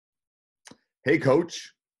Hey,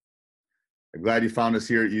 Coach. I'm glad you found us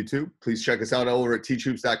here at YouTube. Please check us out over at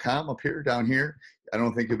tryouts.com up here, down here. I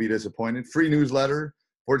don't think you'll be disappointed. Free newsletter,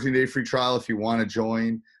 14-day free trial if you want to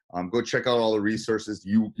join. Go check out all the resources.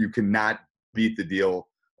 You cannot beat the deal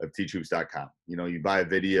of tryouts.com. You know, you buy a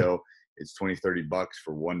video, it's $20-30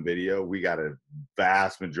 for one video. We got a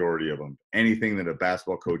vast majority of them, anything that a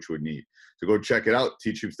basketball coach would need. So go check it out,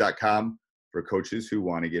 tryouts.com, for coaches who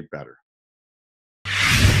want to get better.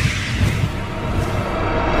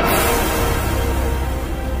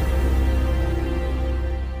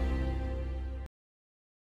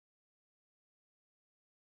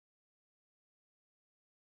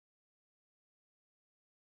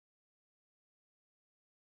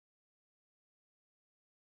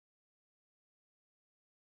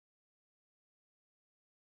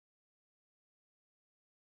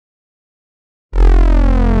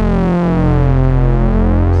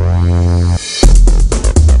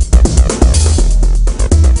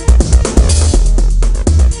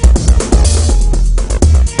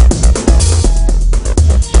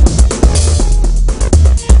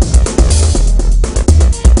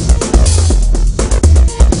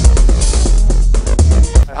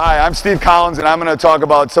 Hi, I'm Steve Collins, and I'm going to talk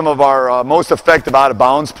about some of our most effective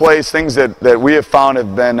out-of-bounds plays, things that we have found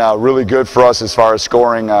have been really good for us as far as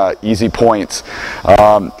scoring easy points.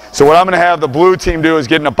 So what I'm going to have the blue team do is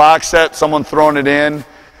get in a box set, someone throwing it in,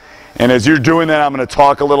 and as you're doing that, I'm going to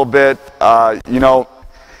talk a little bit. You know,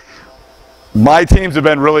 my teams have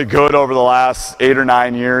been really good over the last 8 or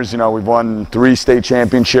 9 years. You know, we've won 3 state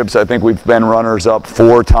championships. I think we've been runners-up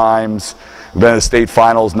 4 times. We've been in the state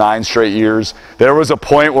finals 9 straight years. There was a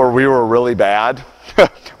point where we were really bad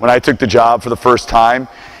when I took the job for the first time,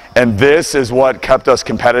 and this is what kept us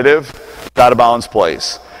competitive, out-of-bounds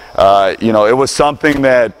plays. You know, it was something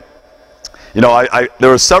that, you know, there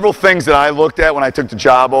were several things that I looked at when I took the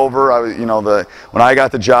job over. When I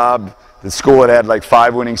got the job, the school had like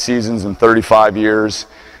 5 winning seasons in 35 years.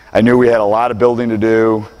 I knew we had a lot of building to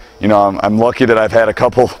do. You know, I'm lucky that I've had a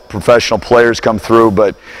couple professional players come through,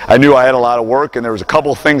 but I knew I had a lot of work, and there was a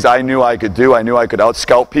couple of things I knew I could do. I knew I could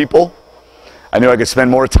out-scout people. I knew I could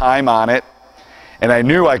spend more time on it, and I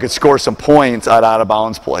knew I could score some points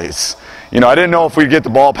out-of-bounds plays. You know, I didn't know if we'd get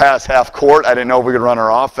the ball past half court. I didn't know if we could run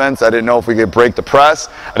our offense. I didn't know if we could break the press.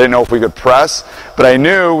 I didn't know if we could press, but I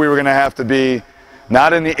knew we were going to have to be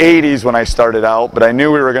not in the 80s when I started out, but I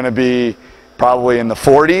knew we were going to be probably in the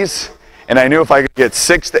 40s. And I knew if I could get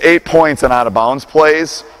 6 to 8 points on out-of-bounds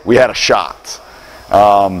plays, we had a shot.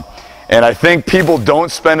 And I think people don't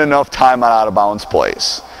spend enough time on out-of-bounds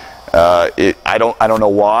plays. I don't know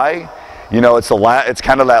why. You know, it's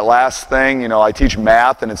kind of that last thing. You know, I teach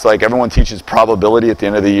math, and it's like everyone teaches probability at the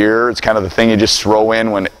end of the year. It's kind of the thing you just throw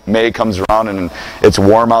in when May comes around and it's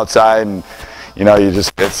warm outside, and you know,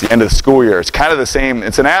 it's the end of the school year. It's kind of the same.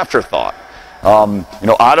 It's an afterthought. You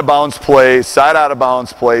know, out-of-bounds plays, side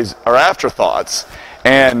out-of-bounds plays are afterthoughts,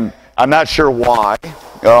 and I'm not sure why.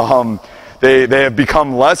 They have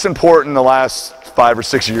become less important in the last 5 or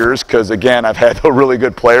 6 years because, again, I've had really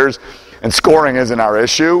good players, and scoring isn't our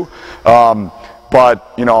issue.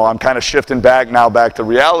 But, you know, I'm kind of shifting back to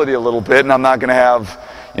reality a little bit, and I'm not going to have,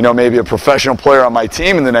 you know, maybe a professional player on my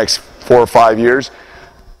team in the next 4 or 5 years.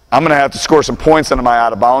 I'm going to have to score some points on my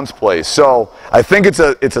out-of-bounds plays. So I think it's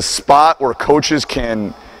a spot where coaches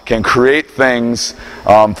can create things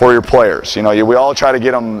for your players. You know, we all try to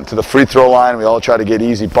get them to the free throw line. We all try to get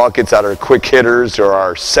easy buckets out of quick hitters or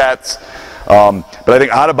our sets. But I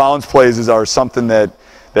think out-of-bounds plays are something that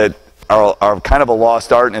are kind of a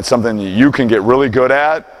lost art, and it's something that you can get really good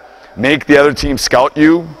at. Make the other team scout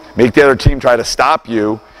you. Make the other team try to stop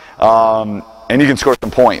you, and you can score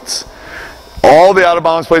some points. All the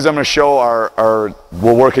out-of-bounds plays I'm going to show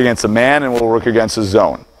will work against a man and will work against a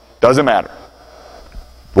zone. Doesn't matter.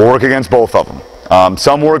 We'll work against both of them.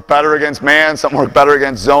 Some work better against man, some work better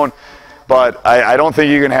against zone, but I don't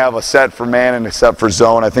think you can have a set for man and a set for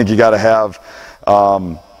zone. I think you got to have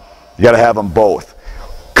them both.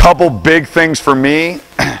 Couple big things for me.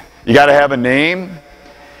 You got to have a name.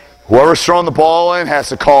 Whoever's throwing the ball in has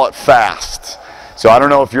to call it fast. So I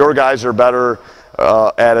don't know if your guys are better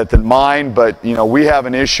at it than mine, but you know, we have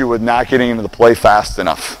an issue with not getting into the play fast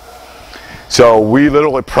enough. So we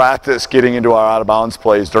literally practice getting into our out-of-bounds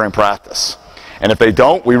plays during practice. And if they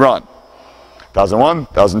don't, we run. 1001,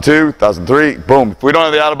 1002, 1003, boom. If we don't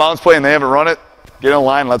have the out-of-bounds play and they haven't run it, get in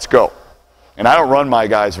line, let's go. And I don't run my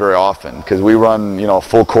guys very often because we run, you know, a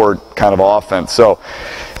full court kind of offense. So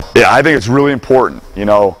yeah, I think it's really important, you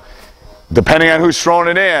know, depending on who's throwing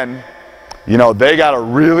it in, you know, they got to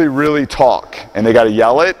really, really talk, and they got to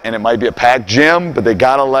yell it, and it might be a packed gym, but they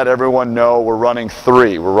got to let everyone know we're running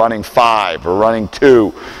 3, we're running 5, we're running 2,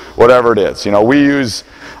 whatever it is. You know, we use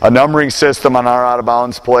a numbering system on our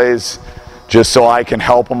out-of-bounds plays just so I can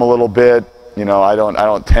help them a little bit. You know, I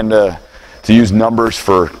don't tend to use numbers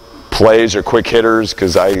for plays or quick hitters,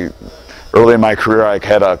 because early in my career I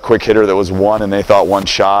had a quick hitter that was 1 and they thought 1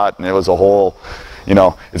 shot, and it was a whole, you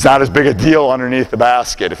know, it's not as big a deal underneath the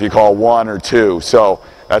basket if you call 1 or 2. So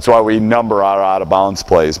that's why we number our out-of-bounds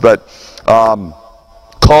plays. But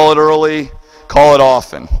call it early, call it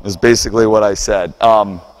often is basically what I said.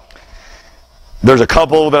 There's a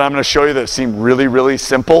couple that I'm going to show you that seem really, really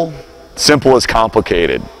simple. Simple is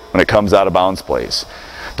complicated when it comes out-of-bounds plays.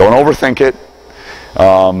 Don't overthink it.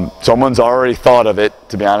 Someone's already thought of it,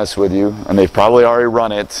 to be honest with you, and they've probably already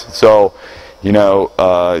run it. So, you know,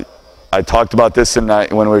 I talked about this when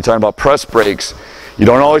we were talking about press breaks. You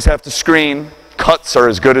don't always have to screen. Cuts are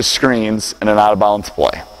as good as screens in an out-of-bounds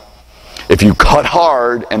play. If you cut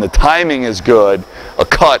hard and the timing is good, a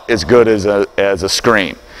cut is good as a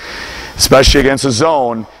screen. Especially against a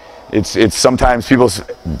zone, it's sometimes people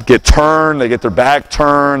get turned, they get their back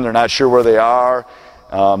turned, they're not sure where they are.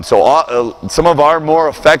 Some of our more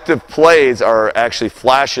effective plays are actually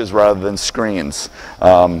flashes rather than screens.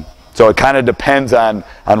 So it kind of depends on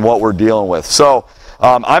what we're dealing with. So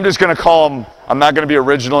I'm just going to call them, I'm not going to be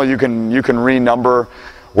original, you can renumber.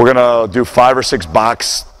 We're going to do 5 or 6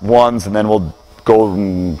 box ones, and then we'll go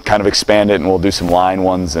and kind of expand it, and we'll do some line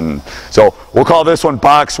ones. And so we'll call this one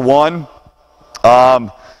box 1.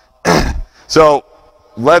 So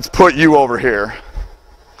let's put you over here.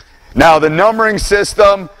 Now the numbering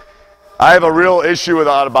system, I have a real issue with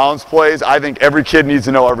out-of-bounds plays. I think every kid needs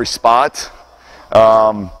to know every spot.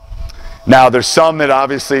 Now there's some that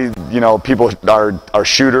obviously, you know, people are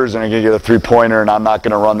shooters and are going to get a 3-pointer, and I'm not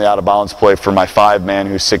going to run the out-of-bounds play for my 5-man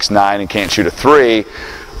who's 6'9" and can't shoot a 3.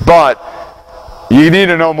 But you need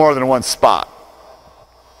to know more than one spot.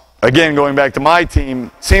 Again, going back to my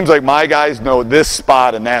team, seems like my guys know this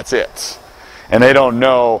spot and that's it. And they don't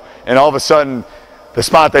know, and all of a sudden the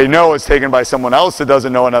spot they know is taken by someone else that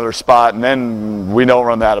doesn't know another spot, and then we don't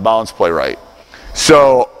run the out-of-bounds play right.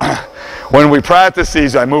 So when we practice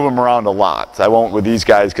these, I move them around a lot. I won't with these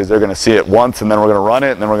guys because they're going to see it once, and then we're going to run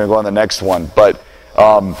it, and then we're going to go on the next one. But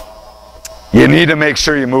you need to make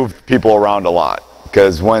sure you move people around a lot,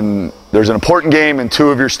 because when there's an important game and 2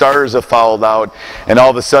 of your starters have fouled out, and all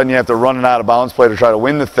of a sudden you have to run an out-of-bounds play to try to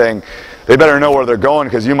win the thing, they better know where they're going,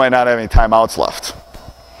 because you might not have any timeouts left.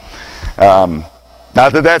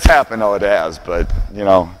 Not that that's happened, though it has, but you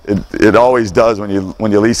know, it always does when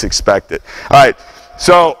you least expect it. All right,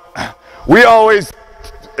 so we always,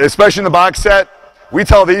 especially in the box set, we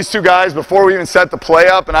tell these 2 guys before we even set the play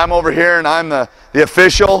up, and I'm over here and I'm the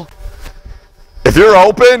official, if you're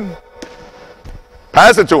open,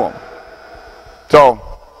 pass it to them. So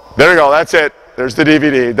there you go, that's it. There's the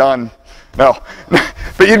DVD, done. No,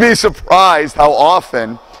 but you'd be surprised how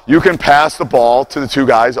often you can pass the ball to the 2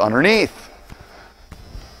 guys underneath.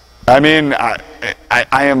 I mean, I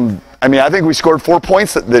think we scored 4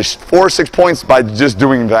 points, 4 or 6 points by just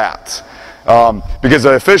doing that. Because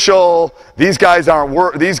the official, these guys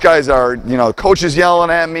are, you know, coaches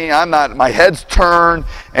yelling at me, my head's turned,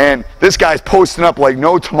 and this guy's posting up like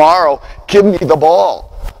no tomorrow, give me the ball.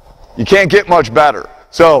 You can't get much better.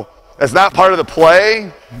 So that's not part of the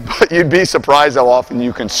play, but you'd be surprised how often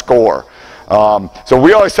you can score. So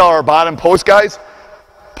we always tell our bottom post guys,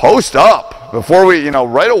 post up before we, you know,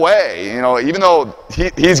 right away. You know, even though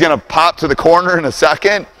he's going to pop to the corner in a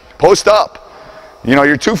second, post up. You know,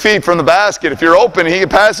 you're 2 feet from the basket. If you're open, he can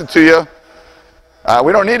pass it to you.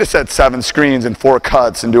 We don't need to set 7 screens and 4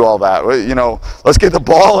 cuts and do all that. You know, let's get the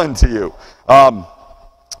ball into you.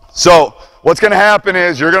 So what's going to happen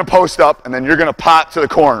is you're going to post up, and then you're going to pop to the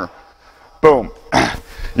corner. Boom.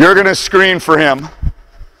 You're going to screen for him.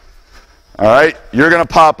 All right, you're going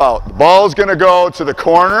to pop out. The ball's going to go to the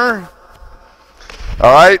corner.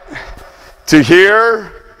 All right, to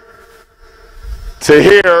here, to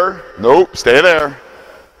here. Nope, stay there.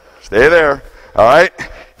 Stay there. All right,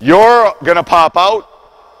 you're going to pop out.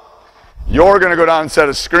 You're going to go down and set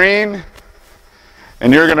a screen,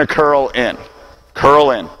 and you're going to curl in.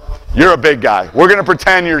 Curl in. You're a big guy. We're going to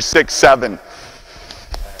pretend you're 6'7".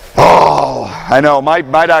 Oh, I know. My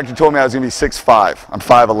doctor told me I was going to be 6'5". I'm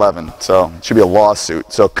 5'11", so it should be a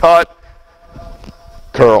lawsuit. So cut,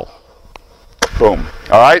 curl, boom.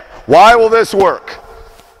 All right? Why will this work?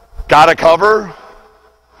 Got to cover.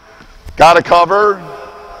 Got to cover.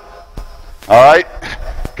 All right?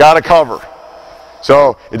 Got to cover.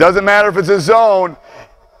 So it doesn't matter if it's a zone.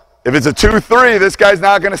 if it's a 2-3, this guy's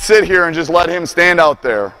not going to sit here and just let him stand out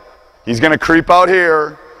there. He's going to creep out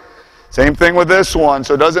here. Same thing with this one.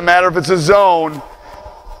 So it doesn't matter if it's a zone.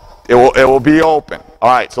 It will be open. All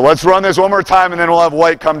right, so let's run this one more time, and then we'll have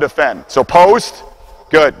white come defend. So post.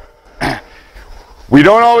 Good. We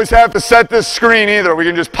don't always have to set this screen either. We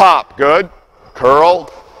can just pop. Good. Curl.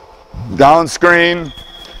 Down screen.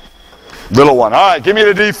 Little one. All right, give me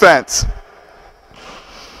the defense.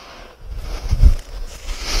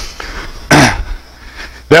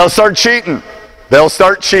 They'll start cheating. They'll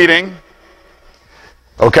start cheating.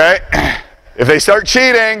 Okay? If they start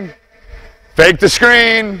cheating, fake the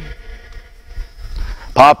screen.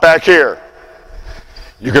 Pop back here.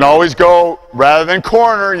 You can always go, rather than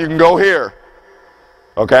corner, you can go here.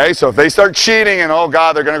 Okay? So if they start cheating and, oh,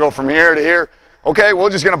 God, they're going to go from here to here, okay, we're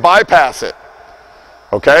just going to bypass it.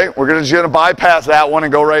 Okay? We're just going to bypass that one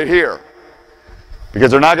and go right here.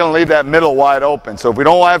 Because they're not going to leave that middle wide open. So if we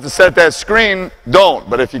don't have to set that screen, don't.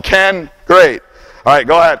 But if you can, great. All right,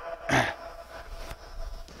 go ahead.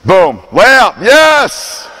 Boom. Layup.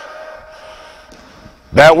 Yes!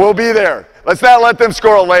 That will be there. Let's not let them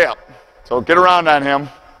score a layup. So get around on him.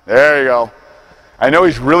 There you go. I know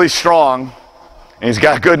he's really strong, and he's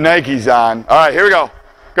got good Nikes on. All right, here we go.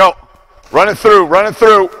 Go. Run it through. Run it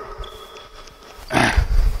through.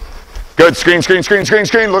 Good. Screen, screen, screen, screen,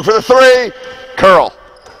 screen. Look for the three. Curl.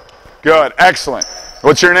 Good. Excellent.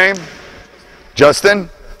 What's your name? Justin?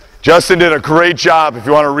 Justin did a great job if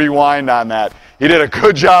you want to rewind on that. He did a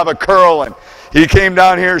good job of curling. He came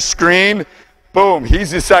down here, screen, boom, he's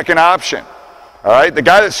the second option. All right? The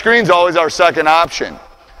guy that screens always our second option.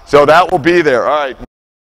 So that will be there. All right.